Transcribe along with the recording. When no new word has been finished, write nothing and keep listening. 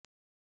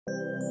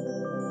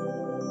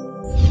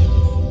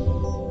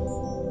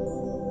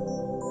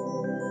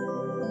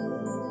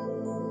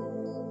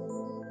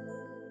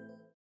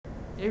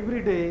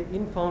every day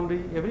in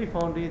foundry, every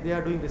foundry, they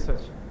are doing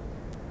research.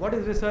 What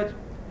is research?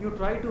 You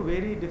try to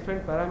vary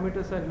different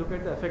parameters and look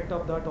at the effect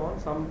of that on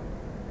some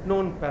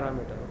known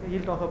parameter. Okay?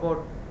 He'll talk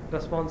about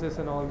responses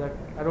and all that.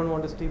 I don't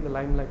want to steal the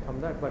limelight from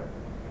that, but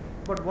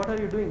what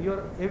are you doing?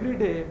 You're every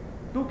day,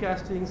 two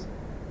castings,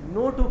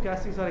 no two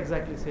castings are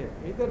exactly same.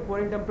 Either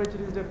pouring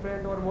temperature is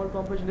different, or mold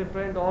composition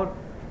different, or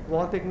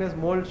wall thickness,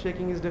 mold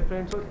shaking is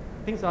different. So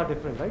things are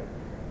different, right?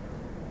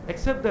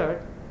 Except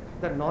that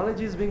the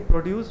knowledge is being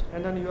produced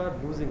and then you are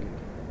losing it.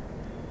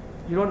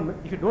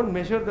 If you don't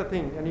measure the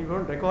thing and you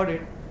don't record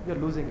it, you're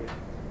losing it.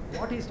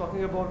 What he's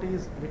talking about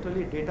is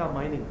literally data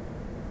mining.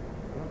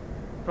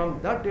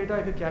 From that data,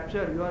 if you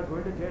capture, you are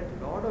going to get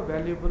a lot of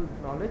valuable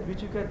knowledge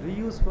which you can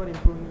reuse for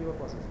improving your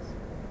processes.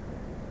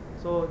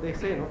 So they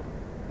say,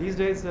 these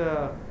days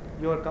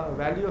your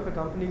value of a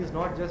company is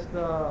not just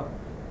the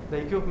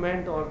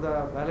equipment or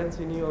the balance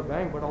in your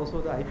bank, but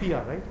also the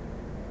IPR, right?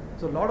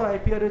 So a lot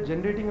of IPR is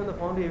generating on the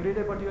foundry every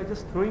day, but you are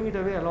just throwing it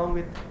away along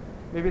with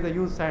maybe the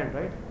used sand,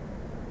 right?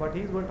 But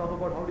he's going to talk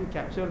about how do you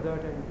capture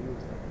that and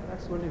use that.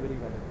 That's going to be very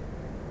valuable.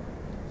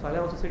 So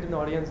I'll also sit in the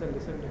audience and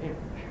listen to him.